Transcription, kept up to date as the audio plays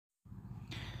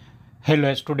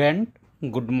Hello student,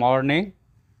 good morning.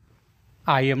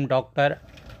 I am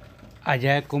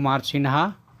Dr.A.K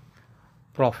Sinha,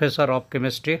 Professor of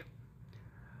Chemistry.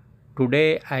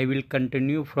 Today I will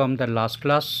continue from the last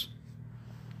class.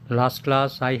 Last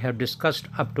class I have discussed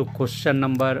up to question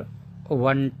number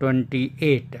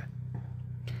 128.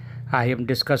 I am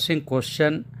discussing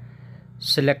question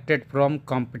selected from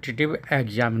competitive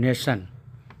examination,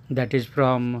 that is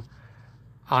from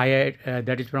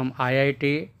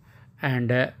IIT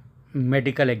and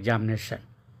medical examination.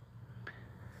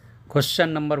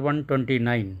 Question number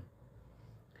 129.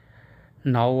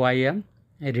 Now I am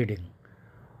reading.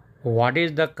 What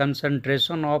is the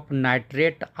concentration of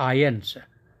nitrate ions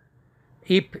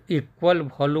if equal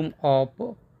volume of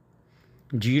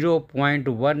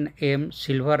 0.1 m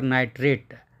silver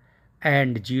nitrate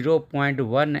and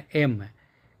 0.1 m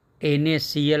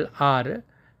NaCl are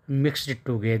mixed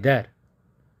together?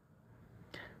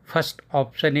 First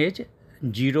option is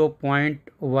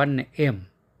 0.1 m.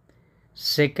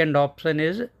 Second option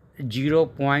is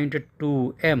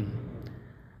 0.2 m.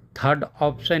 Third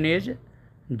option is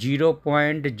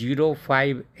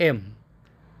 0.05 m.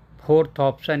 Fourth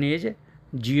option is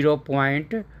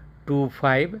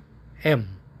 0.25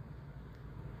 m.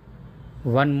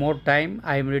 One more time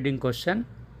I am reading question.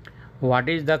 What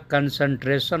is the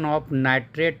concentration of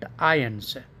nitrate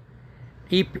ions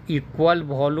if equal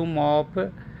volume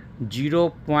of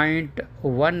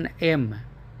 0.1 m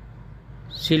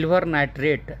silver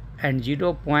nitrate and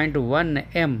 0.1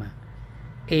 m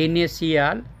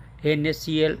NaCl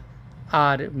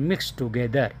are mixed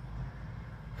together?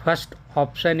 First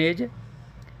option is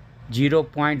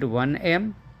 0.1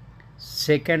 m.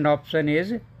 Second option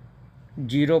is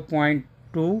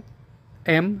 0.2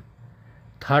 m.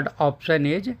 Third option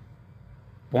is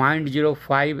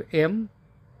 0.05 m.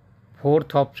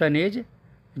 Fourth option is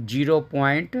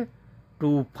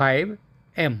 0.25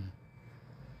 m.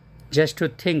 Just to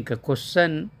think,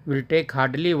 question will take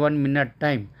hardly 1 minute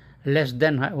time, less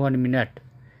than 1 minute.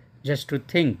 Just to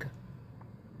think.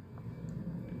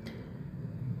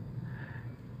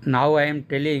 Now I am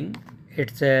telling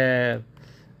it's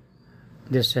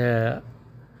this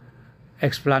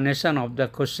explanation of the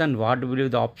question. What will be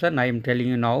the option? I am telling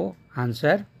you now.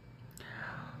 Answer.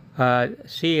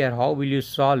 See here, how will you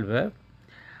solve?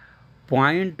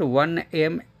 0.1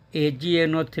 m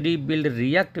AgNO3 will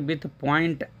react with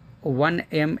 0.1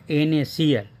 m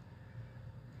NaCl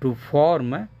to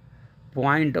form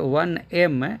 0.1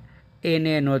 m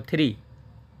NaNO3.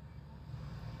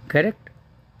 Correct?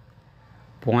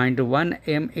 0.1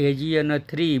 m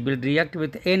AgNO3 will react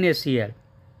with NaCl.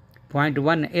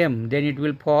 0.1 m, then it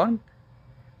will form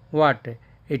what?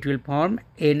 It will form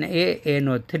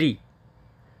NaNO3.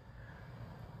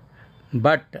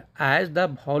 But as the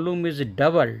volume is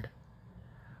doubled,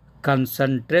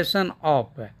 concentration of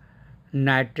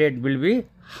nitrate will be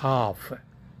half.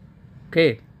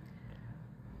 Okay,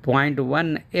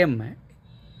 0.1 m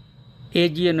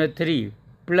AgNO3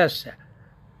 plus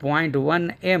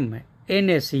 0.1 m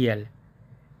NaCl,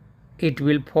 it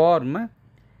will form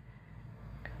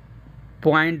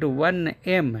 0.1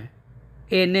 m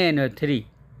NaNO3.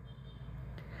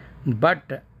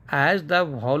 But as the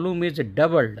volume is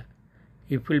doubled,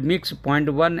 if we mix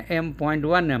 0.1 m,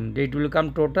 0.1 m, it will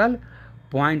come total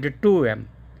 0.2 m.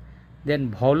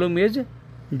 Then volume is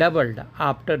doubled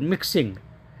after mixing.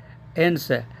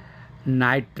 Hence,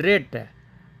 nitrate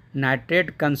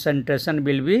concentration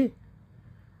will be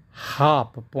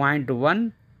half,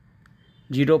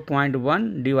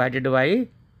 0.1 divided by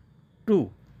 2.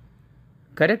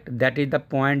 Correct? That is the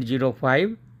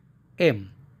 0.05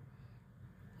 m.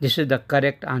 This is the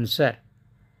correct answer.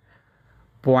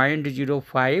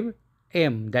 0.05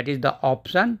 m, that is the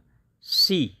option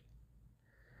C.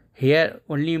 Here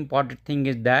only important thing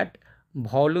is that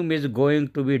volume is going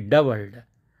to be doubled,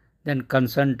 then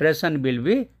concentration will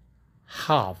be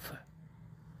half.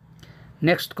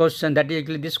 Next question, that is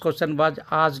this question was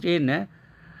asked in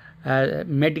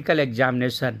medical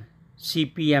examination,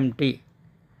 CPMT,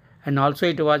 and also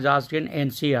it was asked in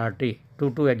NCRT.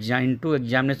 In two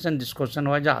examination this question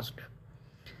was asked.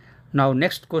 Now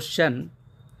next question,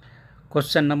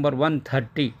 question number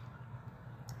 130.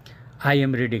 I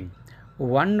am reading.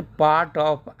 One part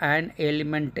of an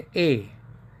element A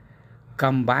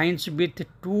combines with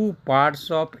two parts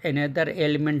of another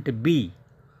element B.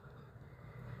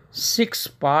 6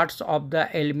 parts of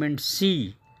the element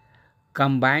C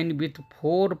combine with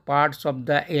 4 parts of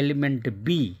the element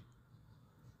B.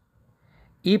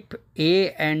 If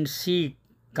A and C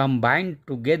combine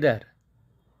together,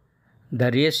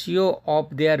 the ratio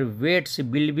of their weights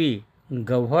will be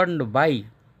governed by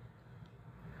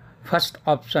First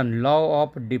option, law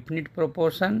of definite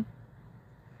proportion.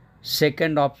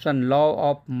 Second option,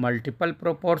 law of multiple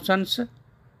proportions.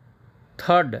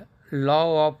 Third,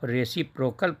 law of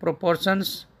reciprocal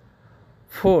proportions.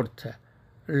 Fourth,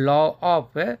 law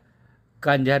of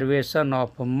conservation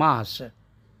of mass.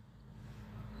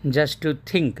 Just to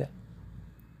think.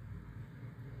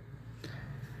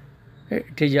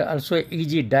 It is also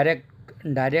easy, direct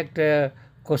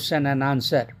question and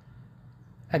answer.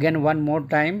 Again, one more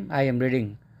time I am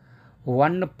reading.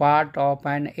 One part of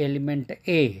an element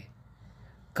A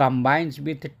combines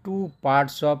with two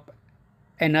parts of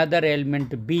another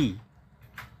element B.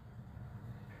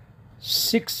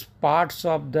 6 parts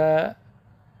of the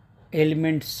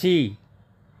element C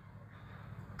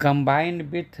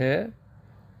combined with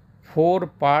 4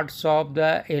 parts of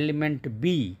the element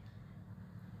B.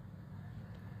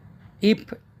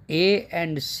 If A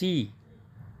and C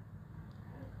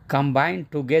combine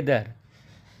together,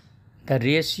 the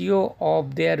ratio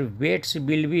of their weights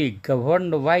will be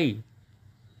governed by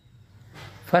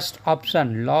first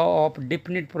option, law of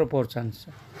definite proportions.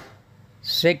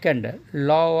 Second,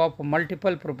 law of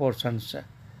multiple proportions.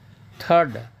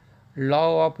 Third,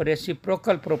 law of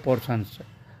reciprocal proportions.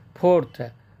 Fourth,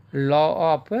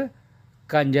 law of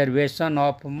conservation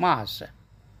of mass.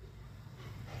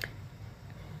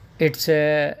 Its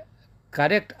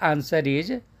correct answer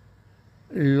is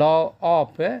law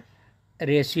of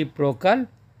reciprocal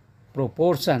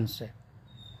proportions.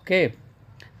 Okay,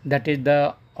 that is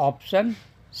the option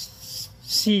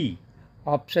C.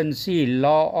 Option C,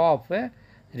 law of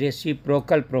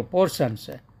reciprocal proportions.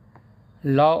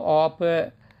 Law of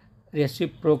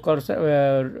reciprocal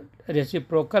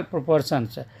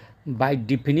proportions. By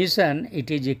definition, it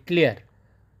is clear.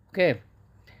 Okay,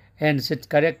 and its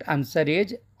correct answer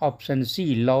is option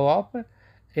C, law of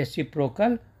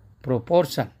reciprocal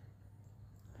proportion.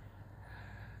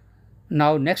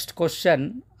 Now next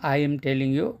question I am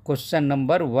telling you, question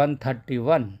number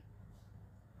 131.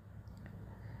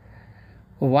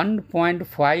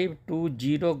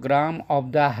 1.520 gram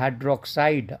of the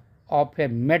hydroxide of a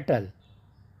metal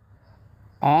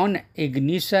on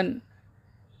ignition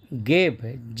gave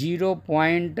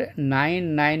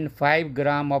 0.995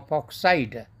 gram of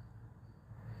oxide.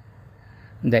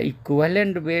 The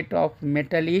equivalent weight of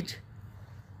metal is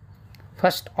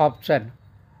first option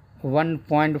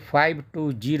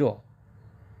 1.520,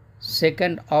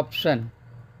 second option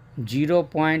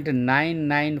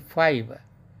 0.995,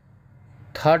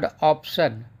 third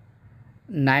option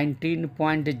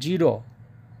 19.0,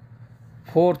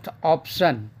 fourth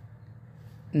option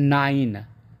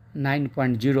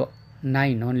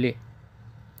 9.09 only.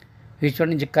 Which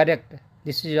one is correct?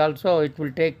 This is also, it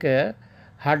will take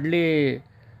hardly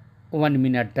 1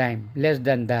 minute time, less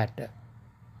than that.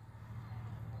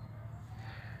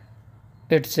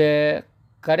 Its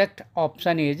correct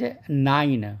option is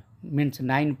 9, means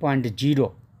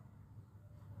 9.0.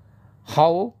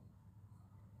 How?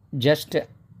 Just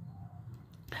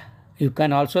you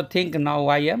can also think, now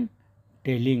I am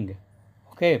telling.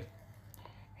 Okay,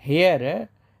 here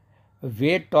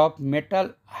weight of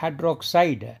metal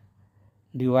hydroxide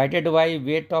divided by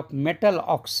weight of metal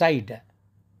oxide,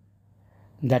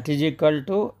 that is equal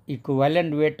to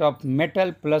equivalent weight of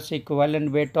metal plus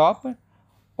equivalent weight of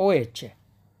OH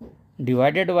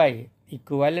divided by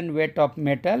equivalent weight of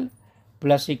metal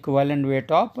plus equivalent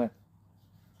weight of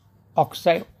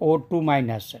oxide O2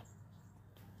 minus.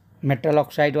 Metal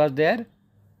oxide was there,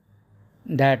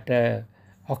 that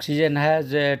oxygen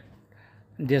has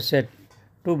this 2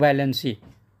 valency.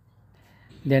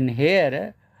 Then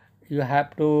here you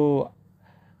have to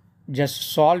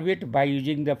just solve it by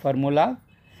using the formula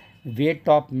weight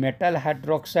of metal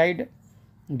hydroxide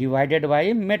divided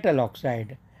by metal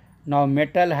oxide. Now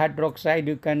metal hydroxide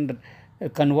you can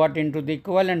convert into the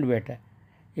equivalent weight.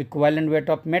 Equivalent weight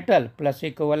of metal plus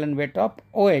equivalent weight of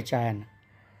OH ion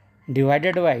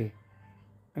divided by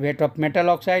weight of metal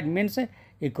oxide means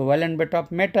equivalent weight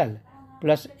of metal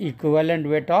plus equivalent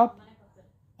weight of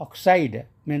oxide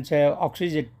means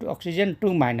oxygen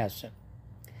 2 minus.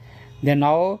 Then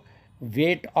now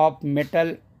weight of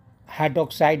metal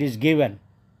hydroxide is given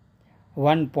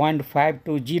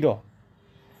 1.520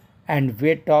 and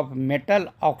weight of metal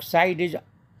oxide is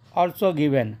also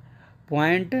given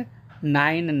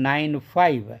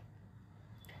 0.995,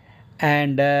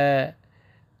 and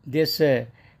this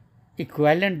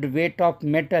equivalent weight of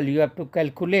metal you have to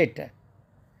calculate,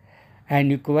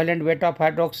 and equivalent weight of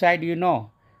hydroxide, you know,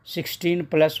 16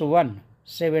 plus 1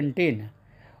 17,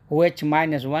 OH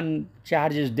minus 1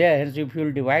 charge is there, hence if you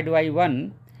will divide by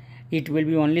 1 it will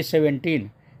be only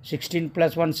 17. 16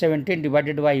 plus 1 17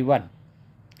 divided by 1.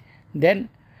 Then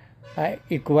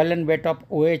equivalent weight of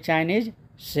OH ion is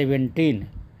 17.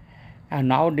 And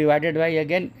now divided by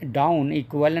again down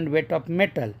equivalent weight of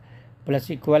metal plus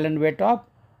equivalent weight of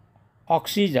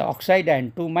oxide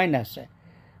ion 2 minus.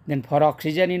 Then for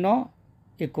oxygen, you know,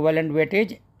 equivalent weight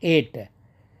is 8.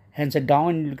 Hence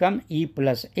down it will become E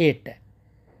plus 8.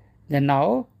 Then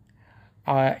now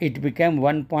it became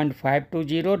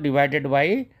 1.520 divided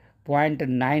by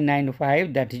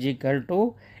 0.995, that is equal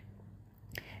to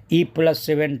E plus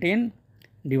 17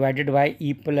 divided by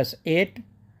E plus 8.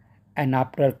 And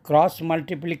after cross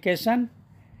multiplication,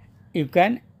 you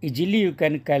can easily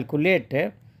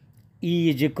calculate E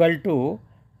is equal to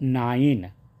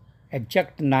 9.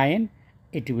 Exact 9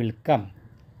 it will come.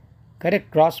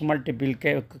 Correct? Cross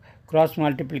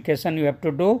multiplication you have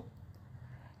to do,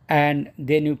 and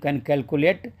then you can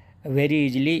calculate very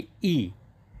easily E.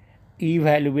 E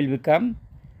value will become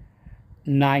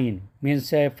 9.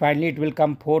 Means finally it will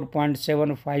come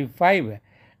 4.755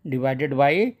 divided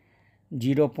by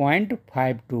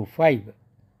 0.525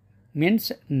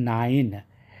 means 9.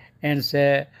 And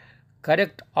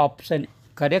correct option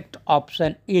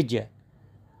is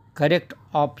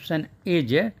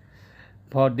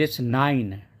for this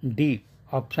 9, D,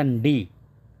 option D.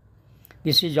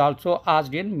 This is also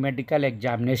asked in medical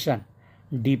examination,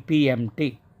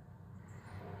 DPMT.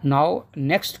 Now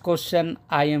next question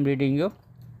I am reading you.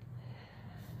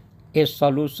 A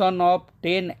solution of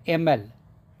 10 ml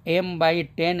M by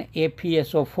 10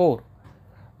 FeSO4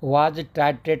 was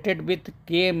titrated with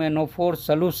KMnO4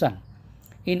 solution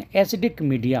in acidic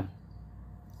medium.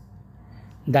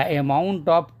 The amount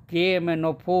of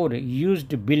KMnO4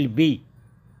 used will be: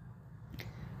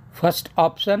 first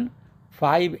option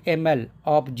 5 ml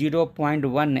of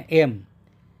 0.1 m,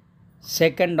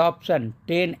 second option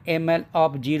 10 ml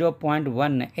of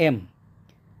 0.1 m,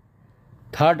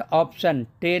 third option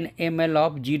 10 ml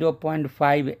of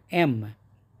 0.5 m,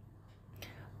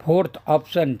 fourth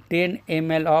option 10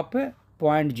 ml of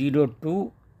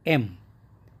 0.02 m.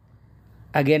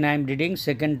 Again I am reading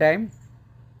second time.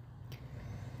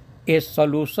 A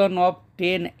solution of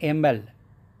 10 ml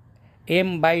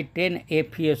M by 10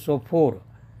 FeSO4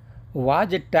 was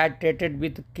titrated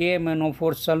with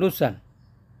KMnO4 solution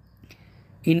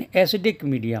in acidic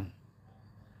medium.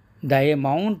 The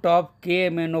amount of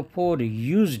KMnO4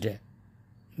 used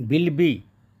will be: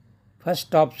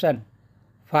 first option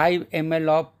 5 ml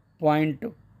of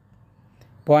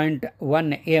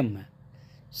 0.1 m,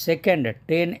 second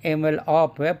 10 ml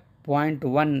of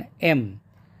 0.1 m,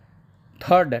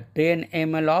 third 10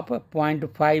 ml of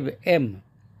 0.5 m,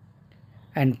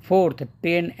 and fourth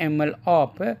 10 ml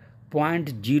of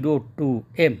 0.02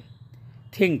 m.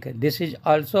 Think this is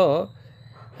also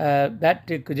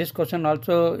this question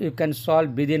also you can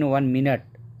solve within 1 minute.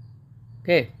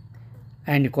 Okay,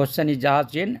 and question is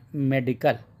asked in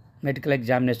medical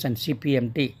examination,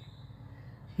 CPMT.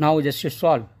 Now just you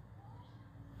solve.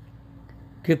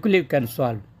 Quickly you can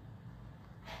solve.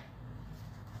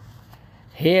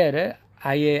 Here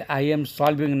I am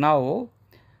solving now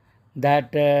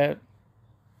that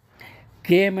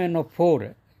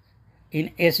KMnO4 in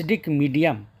acidic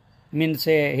medium means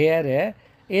here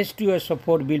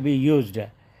H2SO4 will be used.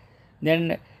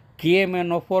 Then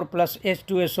KMnO4 plus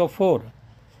H2SO4.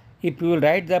 If you will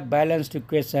write the balanced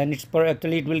equation,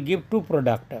 actually it will give two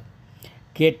products,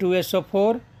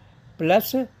 K2SO4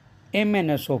 plus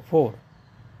MnSO4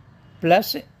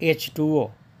 plus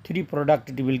H2O. Three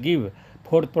products it will give.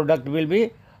 Fourth product will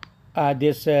be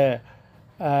this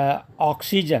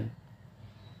oxygen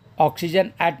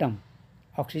atom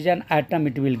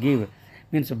it will give.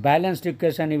 Means balanced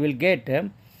equation you will get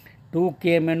 2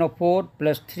 KMnO4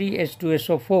 plus 3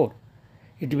 H2SO4.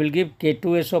 It will give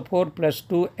K2SO4 plus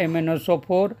 2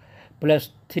 MnSO4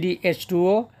 plus 3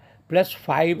 H2O plus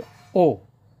 5O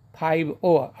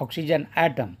oxygen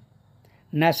atom,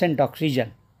 nascent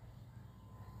oxygen.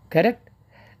 Correct?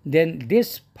 Then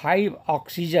this 5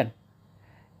 oxygen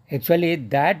actually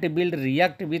that will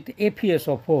react with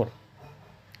FeSO4.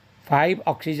 5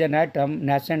 oxygen atom,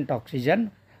 nascent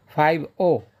oxygen,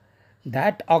 5O.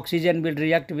 That oxygen will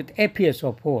react with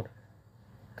FeSO4.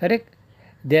 Correct?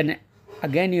 Then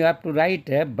again you have to write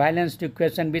a balanced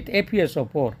equation with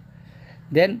FeSO4.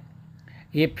 Then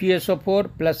FeSO4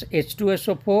 plus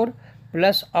H2SO4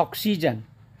 plus oxygen,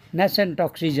 nascent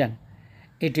oxygen.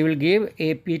 It will give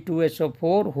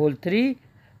Ap2SO4 whole 3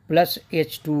 plus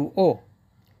H2O.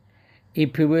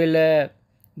 If you will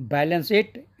balance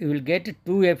it, you will get 2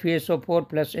 FeSO4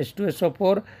 plus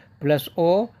H2SO4 plus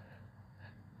O.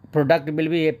 Product will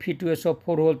be Fe2SO4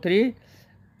 whole 3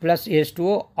 plus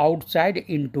H2O outside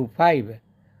into 5.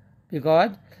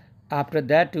 Because after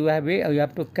that you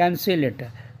have to cancel it.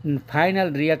 In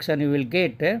final reaction you will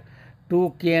get 2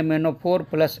 KMnO4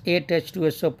 plus 8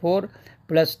 H2SO4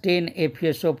 plus 10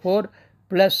 FeSO4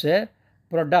 plus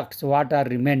products what are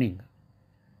remaining.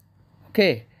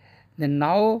 Okay, then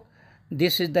now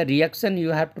this is the reaction you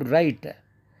have to write.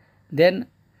 Then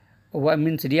what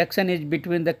means reaction is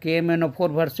between the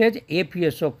KMnO4 versus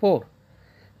FeSO4.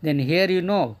 Then here you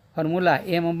know formula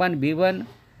M1V1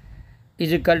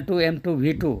 is equal to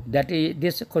M2V2. That is,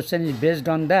 this question is based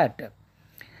on that.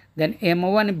 Then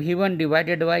M1V1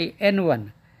 divided by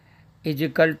N1 is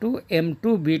equal to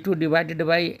M2V2 divided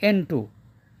by N2.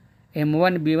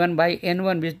 M1V1 by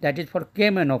N1, that is for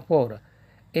KMnO4.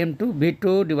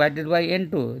 M2V2 divided by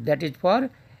N2, that is for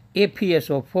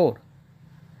FeSO4.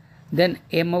 Then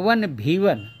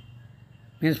M1V1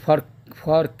 means for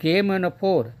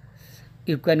KMnO4,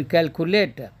 you can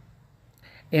calculate.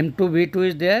 M2V2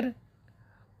 is there.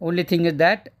 Only thing is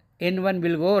that N1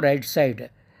 will go right side.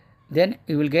 Then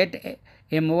you will get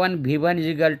M1V1 is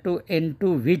equal to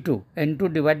N2V2.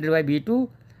 N2 divided by V2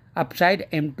 upside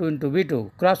M2 into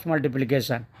V2. Cross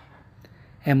multiplication.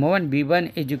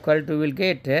 M1V1 is equal to, will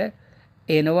get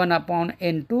N1 upon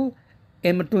N2,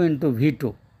 M2 into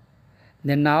V2.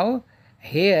 Then now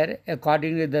here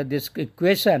according to this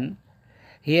equation,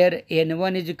 here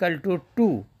N1 is equal to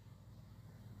 2.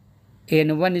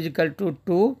 N1 is equal to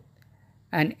 2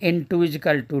 and N2 is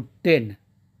equal to 10.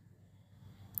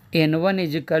 N1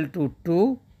 is equal to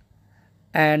 2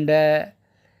 and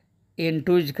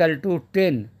N2 is equal to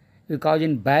 10, because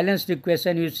in balanced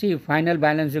equation you see final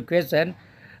balanced equation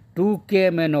 2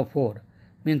 KMnO4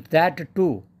 means that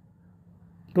 2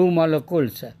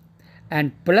 molecules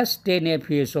and plus 10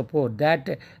 FeSO4,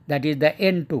 that is the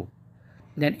N2.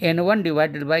 Then N1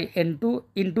 divided by N2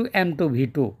 into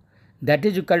M2V2, that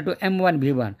is equal to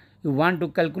M1V1. You want to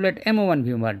calculate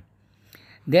M1V1.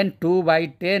 Then 2 by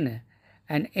 10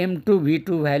 and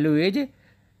M2V2 value is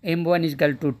M1 is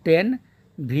equal to 10,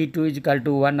 V2 is equal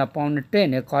to 1 upon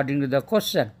 10 according to the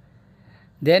question.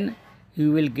 Then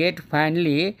you will get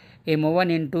finally M1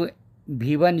 into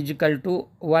V1 is equal to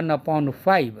 1 upon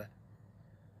 5.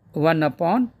 1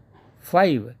 upon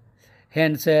 5.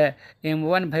 Hence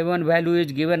M1 V1 value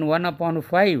is given 1 upon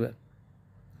 5.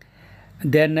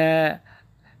 Then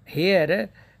here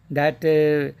that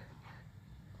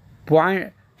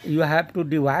point you have to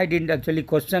divide in actually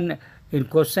question. In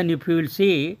question if you will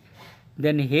see,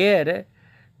 then here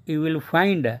you will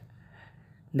find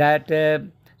that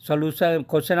solution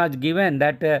question was given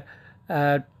that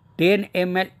 10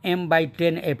 ml M by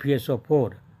 10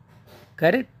 FeSO4,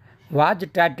 correct, was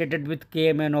titrated with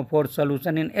KMnO4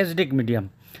 solution in acidic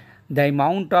medium. The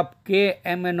amount of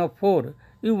KMnO4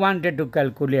 you wanted to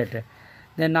calculate.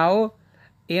 Then now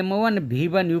M1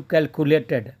 V1 you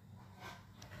calculated.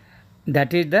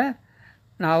 That is the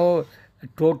now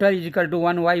total is equal to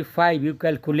 1 by 5 you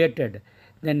calculated.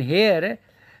 Then here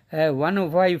 1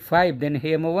 by 5, then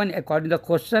M1 according to the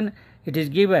question it is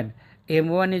given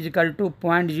M1 is equal to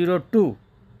 0.02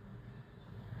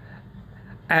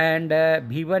 and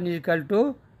V1 is equal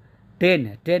to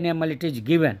 10 ml it is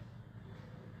given,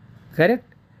 correct.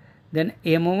 Then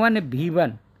M1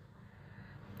 V1,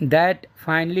 that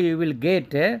finally you will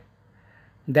get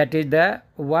that is the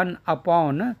 1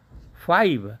 upon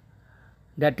 5,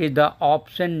 that is the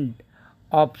option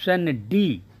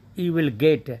D. You will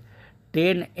get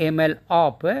 10 ml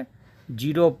of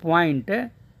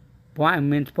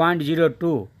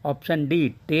 0.02, option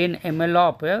D, 10 ml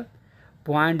of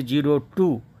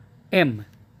 0.02 m,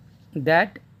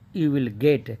 that you will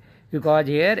get, because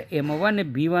here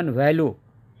M1 V1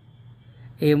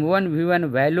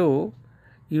 value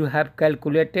you have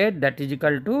calculated, that is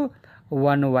equal to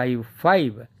 1 by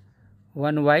 5.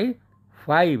 1 by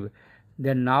 5.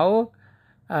 Then now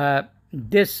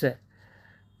this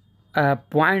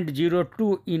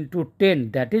 0.02 into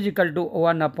 10, that is equal to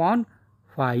 1 upon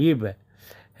 5.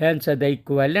 Hence the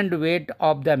equivalent weight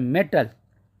of the metal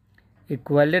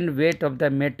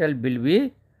will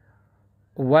be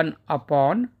 1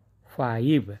 upon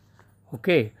 5.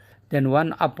 Okay, then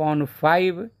 1 upon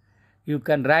 5 you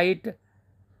can write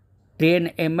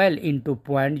 10 ml into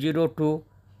 0.02.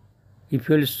 If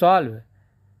you will solve,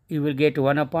 you will get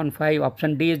 1 upon 5.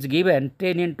 Option D is given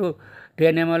 10 into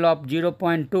 10 ml of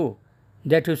 0.2.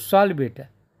 That you solve it.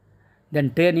 Then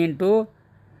 10 into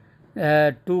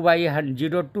 2 by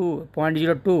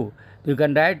 0.02. You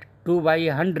can write 2 by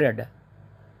 100.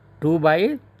 2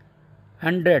 by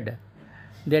 100.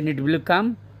 Then it will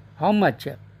come how much?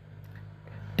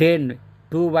 10.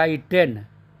 2 by 10.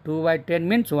 2 by 10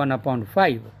 means 1 upon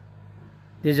 5.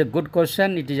 This is a good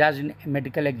question. It is asked in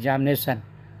medical examination.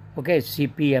 Okay,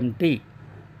 CPMT.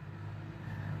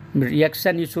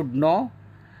 Reaction you should know.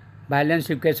 balance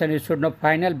equation, you should know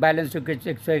final balance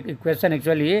equation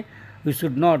actually we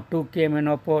should know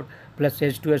 2KMnO4 plus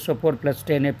H2SO4 plus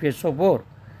 10FeSO4.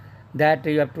 That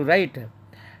you have to write,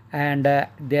 and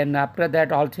then after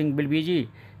that all things will be easy,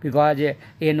 because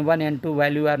N1 N2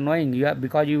 value are knowing,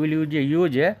 because you will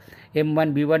use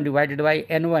M1 B1 divided by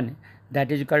N1, that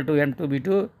is equal to M2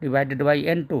 B2 divided by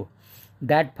N2.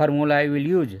 That formula I will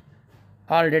use.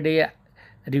 Already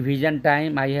revision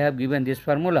time I have given this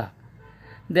formula.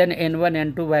 Then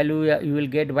N1 N2 value you will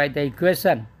get by the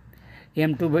equation.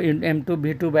 M2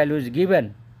 B2 value is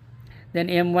given. Then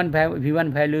M1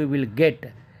 V1 value you will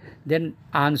get. Then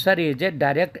answer is a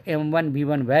direct M1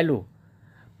 V1 value.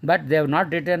 But they have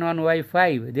not written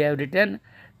 1/5. They have written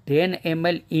 10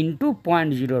 ml into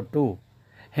 0.02.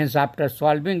 Hence, after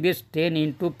solving this 10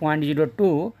 into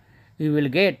 0.02, you will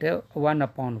get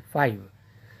 1/5.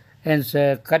 Hence,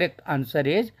 correct answer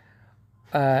is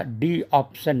D,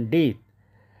 option D,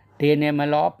 10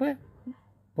 ml of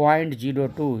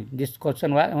 0.02. This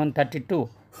question was 132.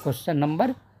 Question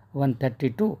number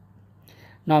 132.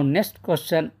 Now, next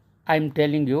question I am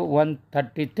telling you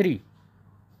 133.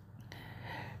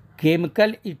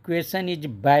 Chemical equation is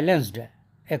balanced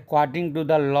according to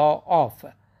the law of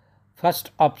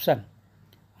first option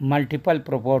multiple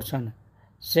proportion,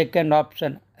 second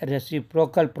option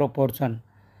reciprocal proportion,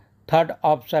 third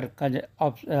option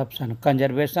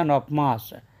conservation of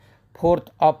mass, fourth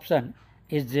option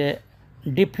is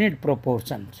definite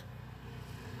proportions.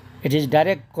 It is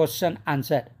direct question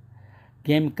answer.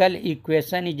 Chemical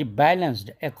equation is balanced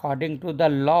according to the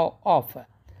law of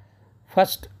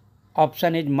first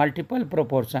option is multiple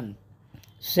proportion,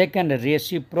 second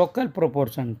reciprocal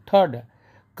proportion, third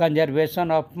conservation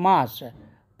of mass,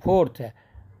 fourth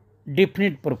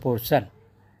definite proportion.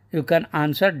 You can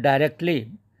answer directly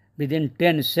within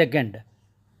 10 seconds.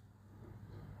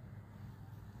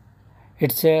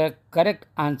 Its correct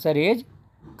answer is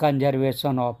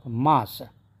conservation of mass.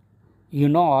 You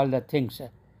know all the things.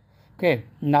 Okay,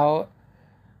 now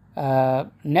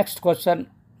next question,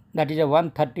 that is a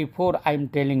 134. I am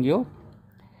telling you,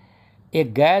 a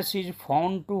gas is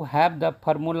found to have the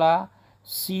formula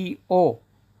CO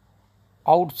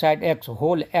outside X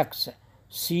whole X,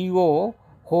 CO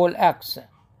whole X.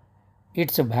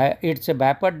 Its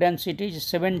vapor density is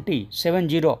 70.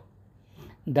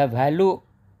 The value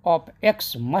of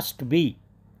X must be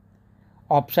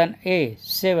option A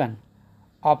 7,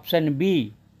 option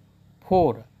B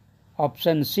 4,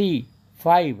 option C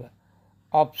 5,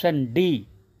 option D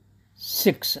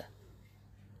 6.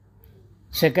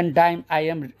 Second time I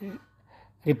am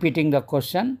repeating the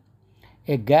question.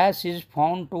 A gas is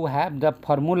found to have the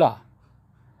formula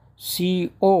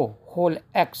CO whole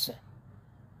X.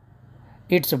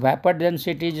 Its vapor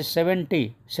density is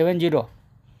 70.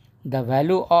 The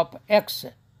value of X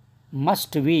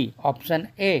must be option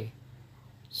A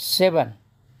 7,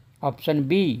 option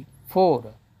B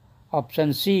 4,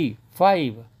 option C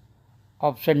 5,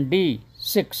 option D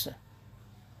 6.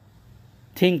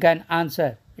 Think and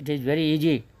answer. It is very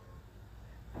easy.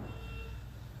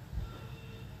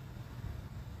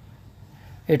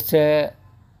 Its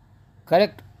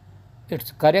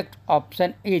correct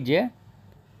option is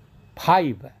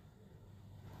 5.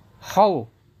 How?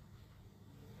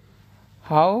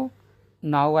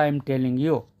 Now I am telling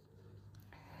you.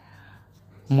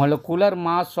 Molecular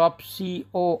mass of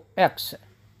COX.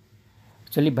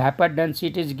 Actually, vapor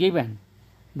density is given.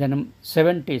 Then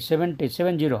 70.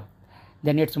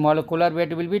 Then its molecular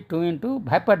weight will be 2 into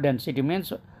vapor density,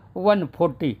 means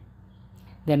 140.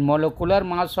 Then molecular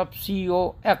mass of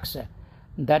COX,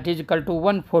 that is equal to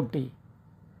 140.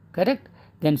 Correct?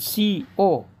 Then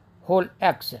CO whole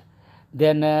X.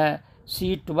 Then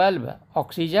C12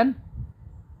 oxygen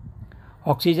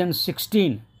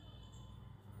 16.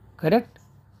 Correct?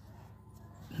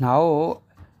 Now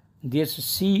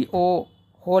this CO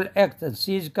whole X,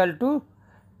 C is equal to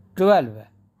 12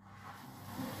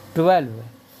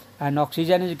 and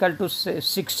oxygen is equal to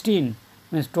 16,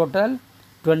 means total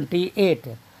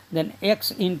 28. Then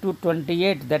X into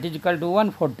 28, that is equal to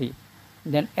 140.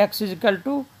 Then X is equal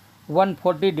to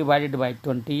 140 divided by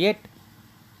 28,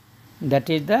 that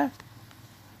is the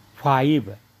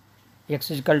 5.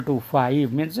 X is equal to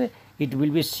 5, means it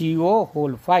will be CO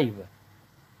whole 5.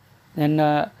 Then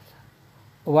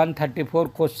 134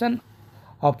 question,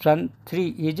 option 3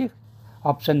 is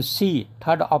option C.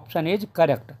 Third option is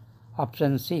correct.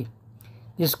 Option C.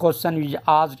 This question is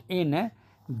asked in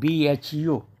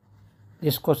BHU.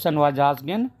 This question was asked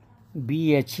in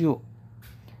BHU.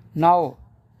 Now,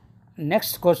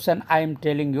 next question I am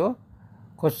telling you.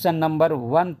 Question number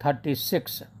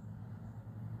 136.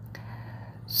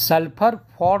 Sulfur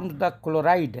forms the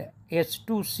chloride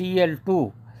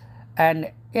H2Cl2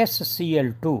 and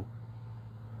SCl2.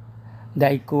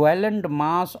 The equivalent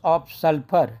mass of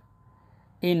sulfur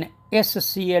in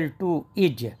SCl2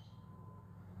 is,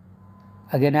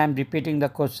 again I am repeating the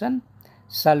question,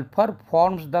 sulfur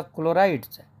forms the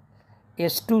chlorides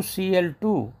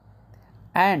H2Cl2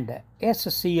 and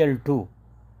SCl2.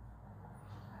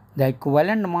 The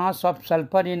equivalent mass of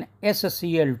sulfur in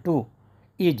SCl2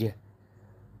 is,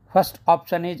 first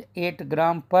option is 8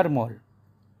 gram per mole,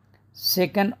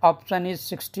 second option is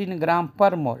 16 gram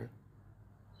per mole,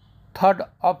 third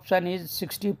option is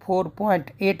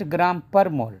 64.8 gram per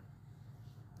mole,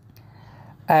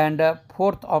 and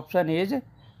fourth option is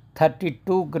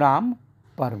 32 gram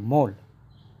per mole.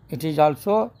 It is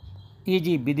also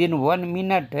easy, within 1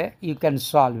 minute you can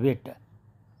solve it.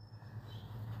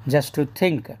 Just to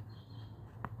think.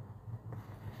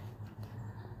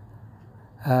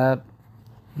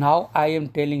 Now I am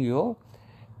telling you,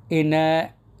 in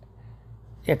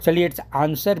actually its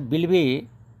answer will be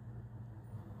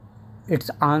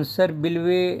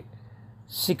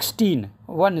 16,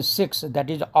 that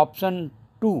is option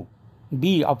 2,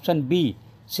 B, option B,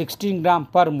 16 gram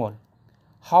per mole.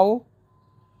 How?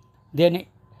 Then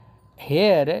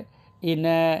here in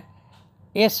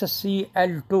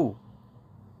SCl2,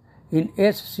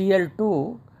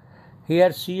 here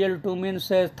Cl2 means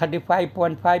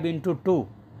 35.5 into 2,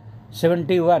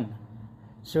 71.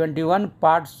 71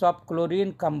 parts of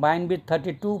chlorine combined with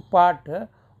 32 parts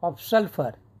of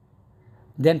sulfur.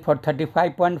 Then for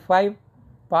 35.5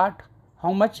 part,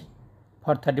 how much?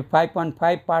 For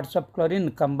 35.5 parts of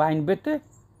chlorine combined with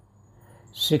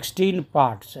 16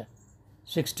 parts.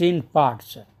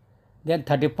 Then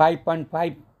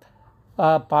 35.5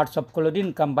 parts of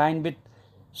chlorine combined with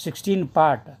 16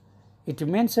 part. It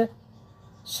means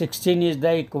 16 is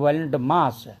the equivalent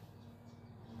mass.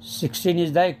 16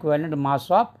 is the equivalent mass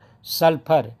of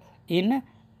sulfur in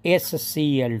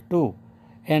SCl2.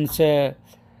 Hence,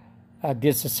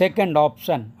 this second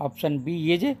option, option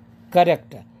B, is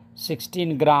correct.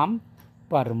 16 gram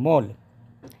per mole.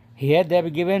 Here they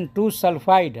have given 2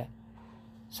 sulfide.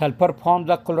 Sulfur forms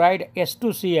the chloride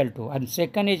H2Cl2 and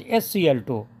second is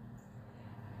SCl2.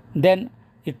 Then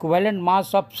equivalent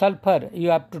mass of sulfur you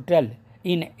have to tell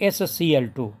in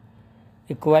SCl2.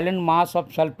 Equivalent mass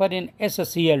of sulfur in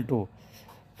SCl2.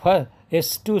 For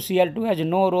H2Cl2 has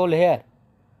no role here.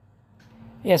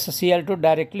 SCl2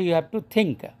 directly you have to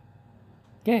think.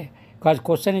 Okay, because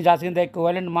question is asking the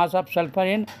equivalent mass of sulfur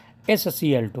in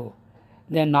SCl2.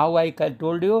 Then now I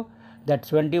told you that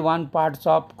 21 parts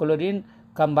of chlorine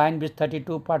combined with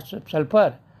 32 parts of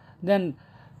sulfur. Then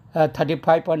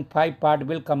 35.5 part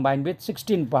will combine with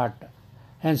 16 part.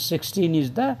 Hence 16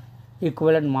 is the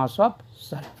equivalent mass of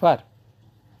sulfur.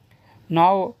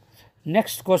 Now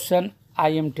next question I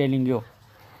am telling you.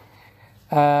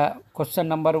 Question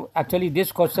number, actually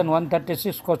this question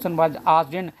 136 question was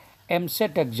asked in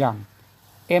MSET exam.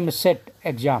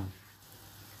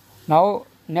 Now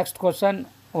next question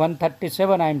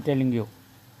 137 I am telling you.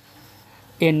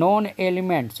 A known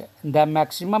element, the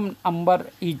maximum number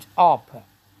is of.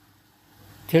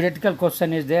 Theoretical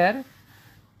question is there.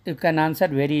 You can answer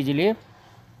very easily.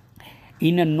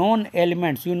 In a known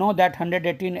elements, you know that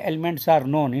 118 elements are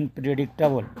known in periodic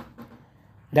table.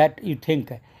 That you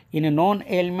think. In a known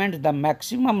element, the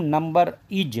maximum number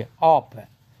is of.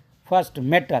 First,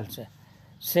 metals.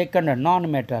 Second,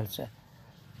 non-metals.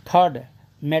 Third,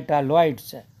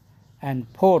 metalloids. And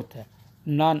fourth,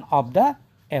 none of the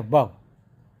above.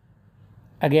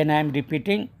 Again, I am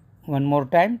repeating one more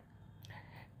time.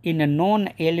 In a known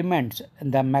elements,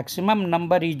 the maximum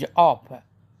number is of.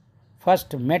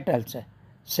 First, metals.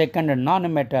 Second,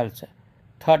 non-metals.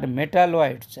 Third,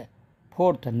 metalloids.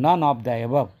 Fourth, none of the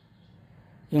above.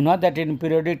 You know that in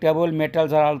periodic table,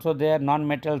 metals are also there,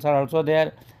 non-metals are also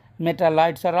there,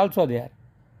 metalloids are also there.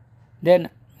 Then,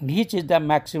 which is the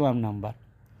maximum number?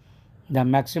 The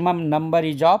maximum number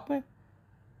is of,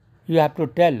 you have to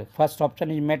tell. First option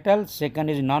is metal, second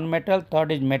is non-metal,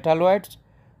 third is metalloids,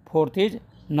 fourth is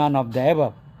none of the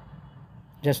above.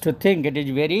 Just to think, it is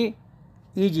very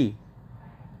easy.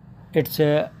 Its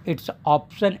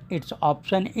option is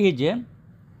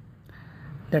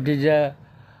that is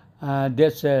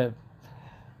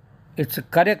its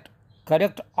correct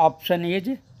option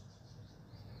is,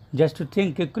 just to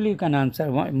think quickly you can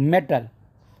answer.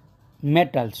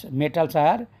 Metals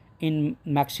are in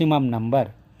maximum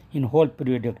number in whole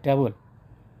periodic table.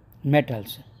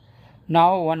 Metals.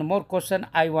 Now one more question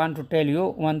I want to tell you.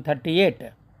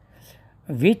 138.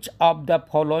 Which of the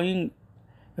following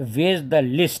weighs the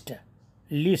least?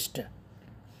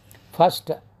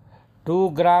 First,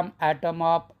 2 gram atom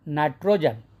of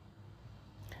nitrogen.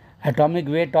 Atomic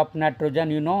weight of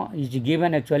nitrogen, is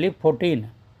given actually 14.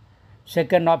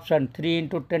 Second option, 3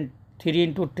 into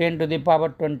 10 to the power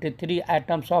 23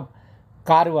 atoms of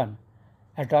carbon.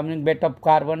 Atomic weight of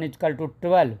carbon is equal to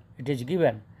 12. It is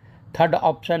given. Third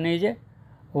option is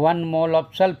 1 mole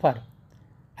of sulfur.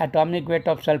 Atomic weight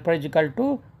of sulfur is equal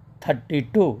to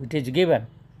 32. It is given.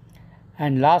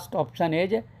 And last option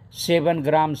is 7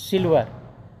 gram silver.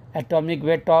 Atomic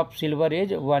weight of silver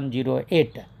is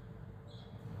 108.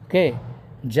 Okay,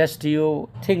 just you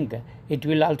think. It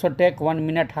will also take 1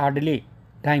 minute hardly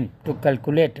time to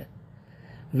calculate.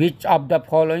 Which of the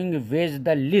following weighs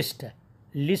the least?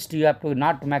 Least you have to,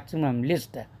 not maximum,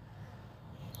 least.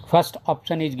 First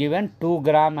option is given 2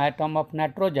 gram atom of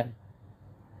nitrogen.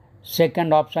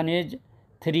 Second option is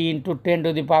 3 into 10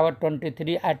 to the power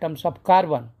 23 atoms of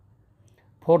carbon.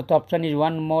 Fourth option is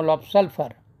 1 mole of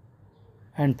sulfur.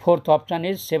 And fourth option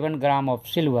is 7 gram of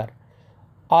silver.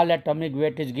 All atomic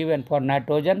weight is given for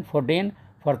nitrogen 14,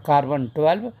 for carbon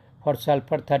 12, for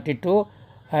sulfur 32,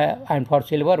 and for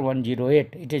silver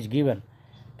 108. It is given.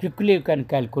 Quickly you can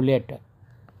calculate.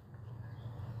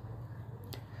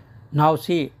 Now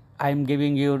see, I am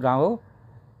giving you now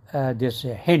this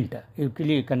hint.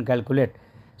 Quickly you can calculate.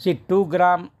 See, 2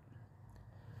 gram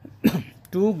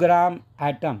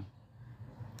atom.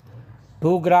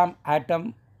 2 gram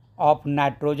atom of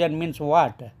nitrogen means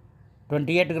what?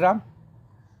 28 gram.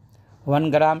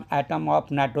 1 gram atom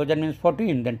of nitrogen means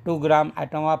 14. Then 2 gram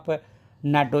atom of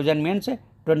nitrogen means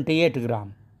 28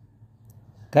 gram.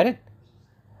 Correct?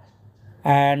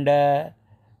 And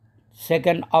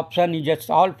second option is just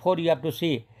all four you have to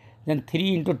see. Then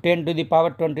 3 into 10 to the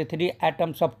power 23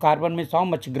 atoms of carbon means how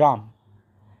much gram?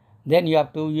 Then you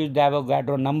have to use the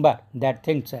Avogadro number, that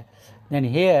things. Then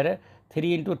here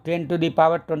 3 into 10 to the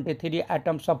power 23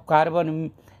 atoms of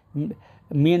carbon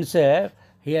means here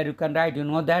you can write,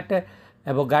 that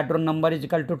Avogadro number is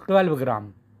equal to 12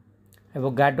 gram.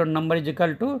 Avogadro number is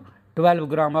equal to 12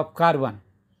 gram of carbon.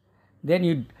 Then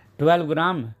you 12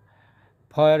 gram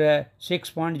for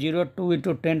 6.02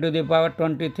 into 10 to the power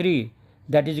 23,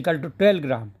 that is equal to 12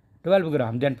 gram. 12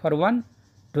 gram. Then for 1,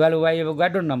 12 by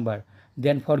Avogadro number.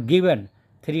 Then for given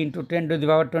 3 into 10 to the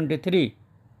power 23,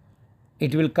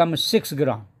 it will come 6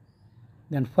 gram.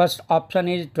 Then first option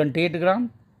is 28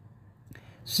 gram.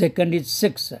 Second is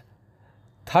 6.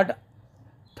 Third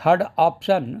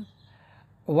option,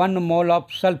 1 mole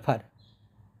of sulfur.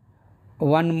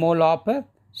 1 mole of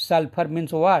sulfur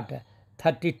means what?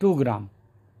 32 gram.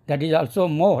 That is also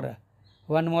more.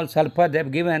 1 mole sulfur they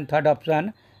have given, third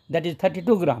option, that is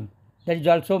 32 gram. That is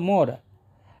also more.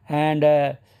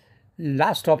 And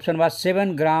last option was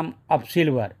 7 gram of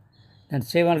silver. Then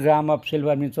 7 gram of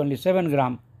silver means only 7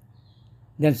 gram.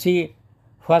 Then see,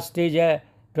 first is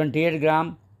 28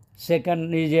 gram,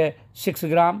 second is 6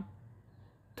 gram,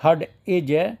 third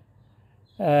is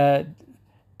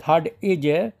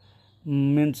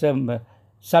means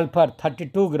sulfur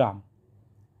 32 gram,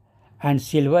 and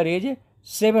silver is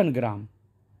 7 gram.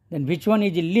 Then which one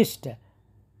is least?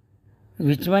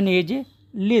 Which one is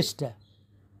least?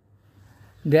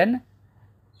 Then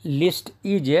least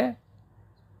is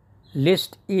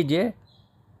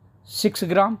 6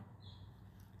 gram.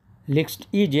 Least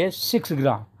is 6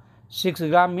 gram. 6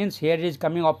 gram means here is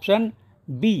coming option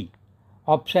B.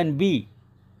 Option B,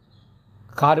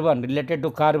 carbon, related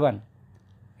to carbon.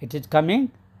 It is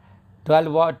coming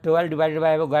 12 divided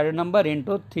by Avogadro number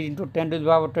into 3 into 10 to the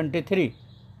power 23.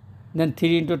 Then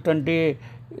 3 into 20,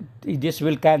 this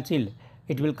will cancel.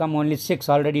 It will come only 6,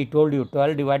 already told you.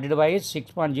 12 divided by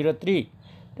 6.03,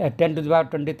 10 to the power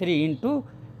 23 into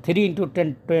 3 into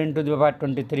 10 to the power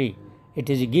 23. It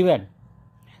is given.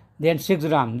 Then 6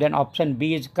 gram. Then option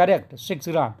B is correct. 6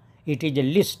 gram. It is a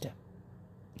least.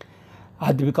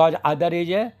 Because other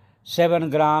is 7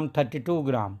 gram, 32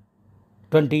 gram,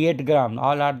 28 gram.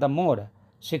 All are the more.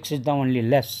 6 is the only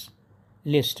less.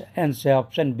 Least. And so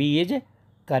option B is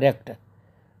correct.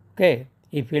 Okay.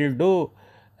 If you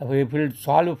will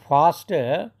solve fast,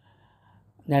 then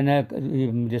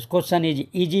this question is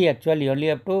easy actually. Only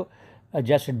have to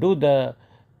just do the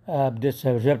this.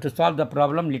 You have to solve the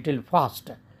problem little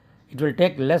fast. It will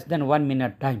take less than 1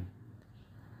 minute time.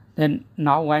 Then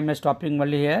now I am stopping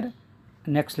only here.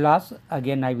 Next class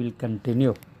again I will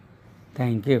continue.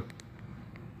 Thank you.